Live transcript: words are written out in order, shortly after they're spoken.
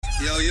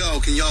Yo,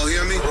 can y'all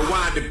hear me?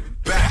 Rewind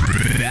it back.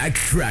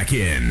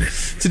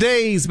 BackTrackin.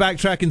 Today's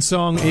BackTrackin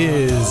song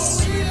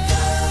is...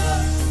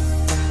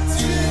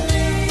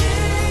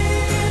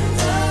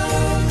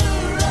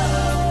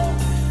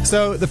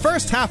 So, the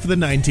first half of the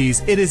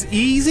 90s, it is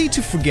easy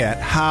to forget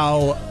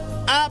how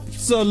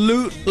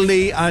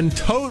absolutely and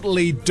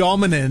totally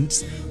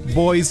dominant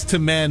Boys to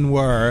Men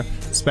were,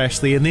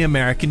 especially in the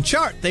American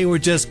chart. They were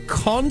just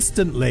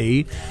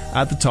constantly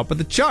at the top of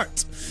the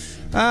chart.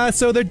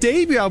 So their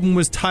debut album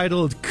was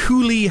titled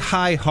Coolie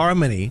High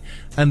Harmony,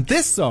 and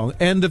this song,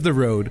 End of the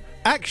Road,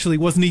 actually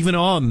wasn't even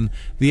on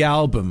the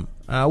album.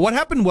 What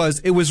happened was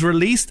it was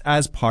released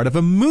as part of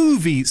a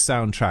movie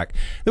soundtrack.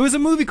 There was a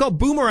movie called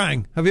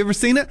Boomerang. Have you ever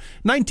seen it?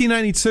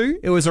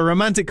 1992. It was a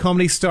romantic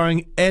comedy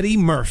starring Eddie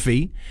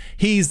Murphy.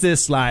 He's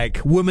this like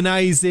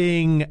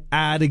womanizing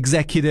ad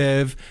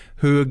executive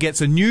who gets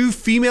a new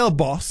female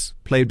boss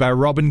played by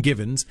Robin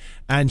Givens,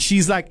 and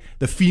she's like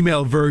the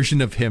female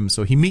version of him.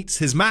 So he meets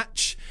his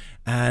match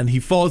and he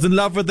falls in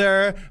love with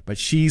her, but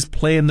she's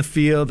playing the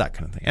field, that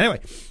kind of thing.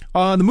 Anyway,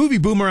 on the movie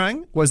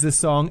Boomerang was this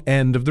song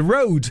End of the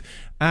Road,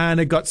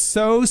 and it got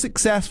so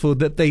successful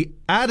that they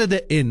added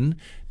it in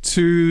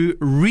to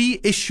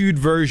reissued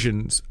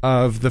versions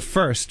of the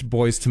first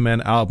Boys to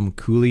Men album,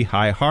 Coolie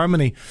High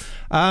Harmony.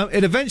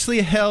 It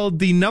eventually held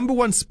the number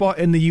one spot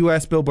in the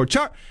US Billboard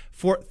chart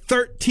for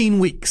 13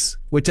 weeks,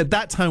 which at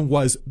that time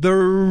was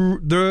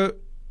the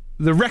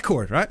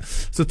record, right?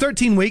 So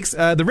 13 weeks.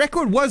 The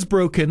record was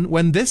broken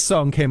when this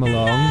song came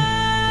along.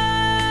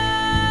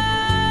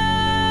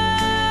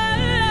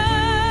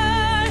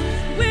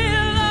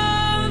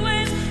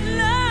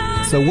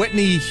 So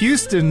Whitney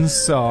Houston's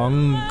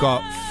song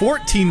got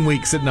 14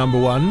 weeks at number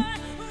one.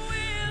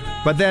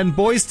 But then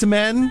Boys to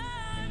Men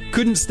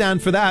couldn't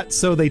stand for that,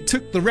 so they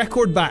took the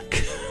record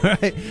back.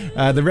 Right?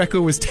 The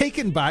record was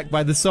taken back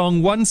by the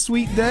song One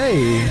Sweet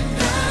Day.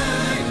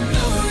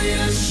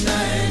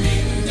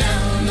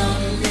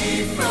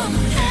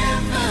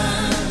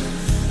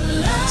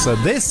 So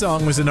this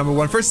song was the number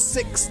one for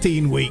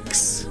 16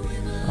 weeks.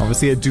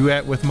 Obviously a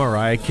duet with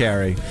Mariah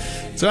Carey.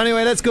 So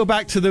anyway, let's go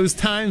back to those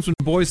times when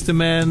Boys to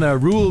Men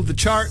ruled the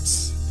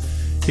charts.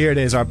 Here it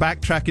is, our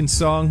BackTrackin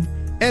song,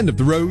 End of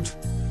the Road,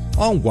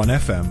 on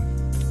 1FM.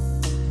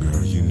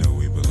 Girl, you know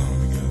we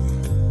belong together.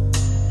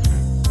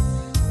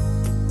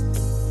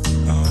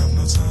 I don't have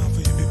no time for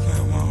you to be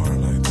playing my heart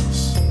like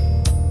this.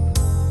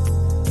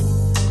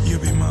 You'll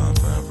be mine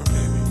forever,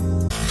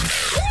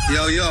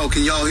 baby. Yo,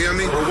 can y'all hear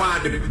me?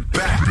 Rewind it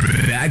back.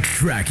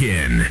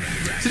 BackTrackin.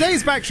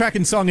 Today's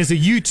BackTrackin song is a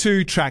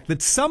U2 track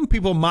that some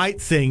people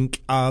might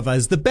think of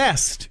as the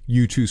best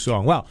U2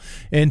 song. Well,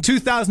 in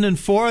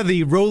 2004,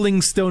 the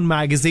Rolling Stone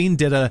magazine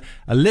did a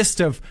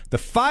list of the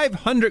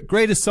 500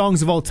 greatest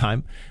songs of all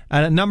time,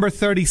 and at number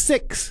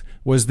 36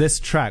 was this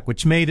track,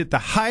 which made it the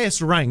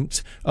highest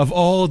ranked of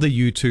all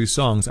the U2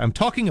 songs. I'm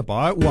talking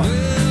about one.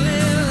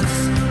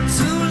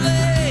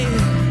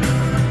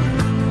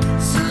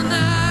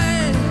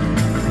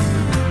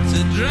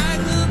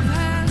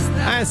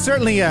 It's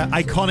certainly an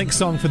iconic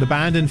song for the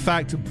band. In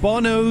fact,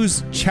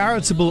 Bono's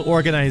charitable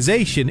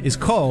organization is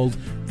called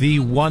the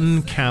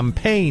One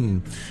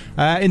Campaign.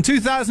 In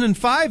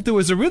 2005, there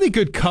was a really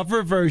good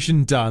cover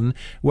version done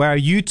where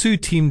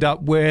U2 teamed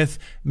up with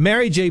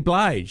Mary J.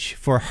 Blige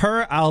for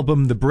her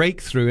album The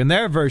Breakthrough, and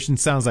their version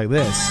sounds like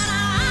this.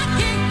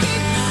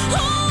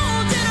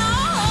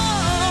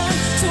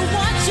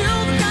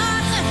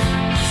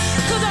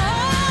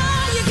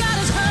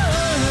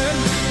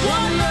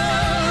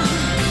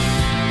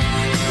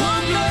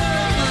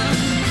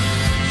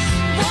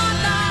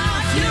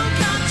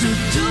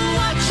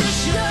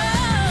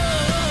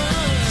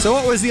 So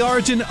what was the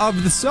origin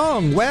of the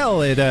song?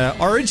 Well, it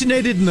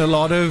originated in a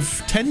lot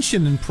of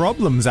tension and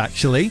problems,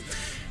 actually.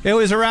 It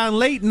was around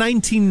late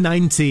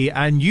 1990,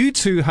 and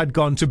U2 had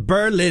gone to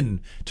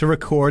Berlin to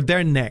record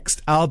their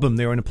next album.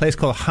 They were in a place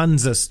called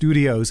Hansa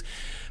Studios.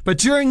 But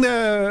during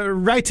the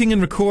writing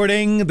and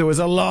recording, there was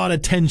a lot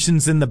of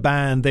tensions in the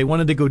band. They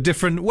wanted to go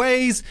different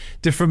ways,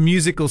 different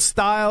musical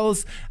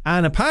styles,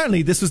 and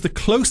apparently this was the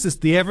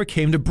closest they ever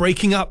came to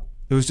breaking up.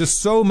 There was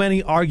just so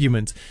many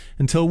arguments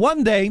until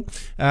one day,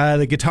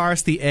 the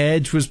guitarist, The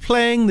Edge, was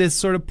playing this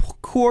sort of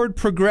chord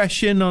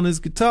progression on his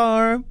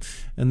guitar,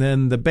 and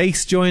then the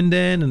bass joined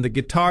in and the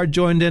guitar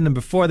joined in, and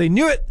before they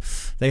knew it,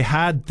 they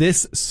had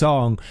this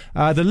song.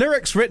 The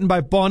lyrics written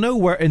by Bono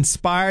were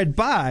inspired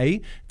by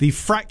the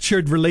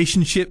fractured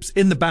relationships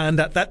in the band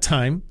at that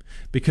time,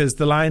 because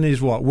the line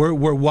is what?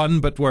 We're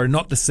one, but we're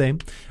not the same.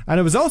 And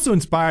it was also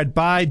inspired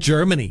by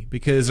Germany,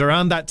 because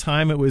around that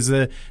time it was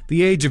the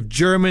age of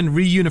German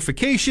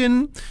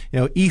reunification,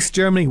 East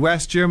Germany,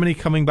 West Germany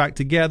coming back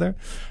together.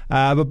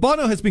 But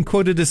Bono has been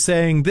quoted as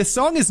saying, this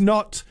song is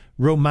not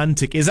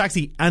romantic, it's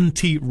actually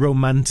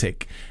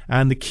anti-romantic.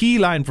 And the key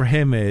line for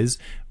him is,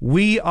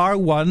 we are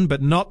one,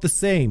 but not the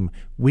same.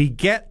 We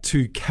get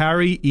to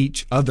carry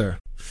each other.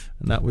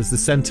 And that was the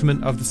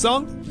sentiment of the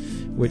song,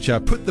 which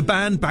put the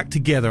band back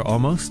together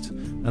almost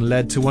and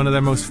led to one of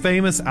their most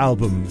famous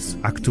albums,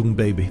 Achtung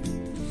Baby.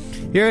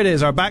 Here it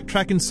is, our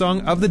BackTrackin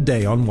song of the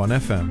day on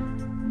 1FM.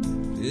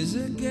 Is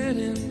it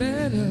getting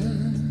better?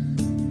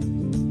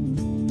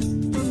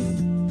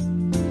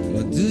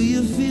 Or do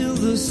you feel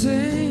the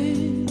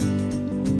same?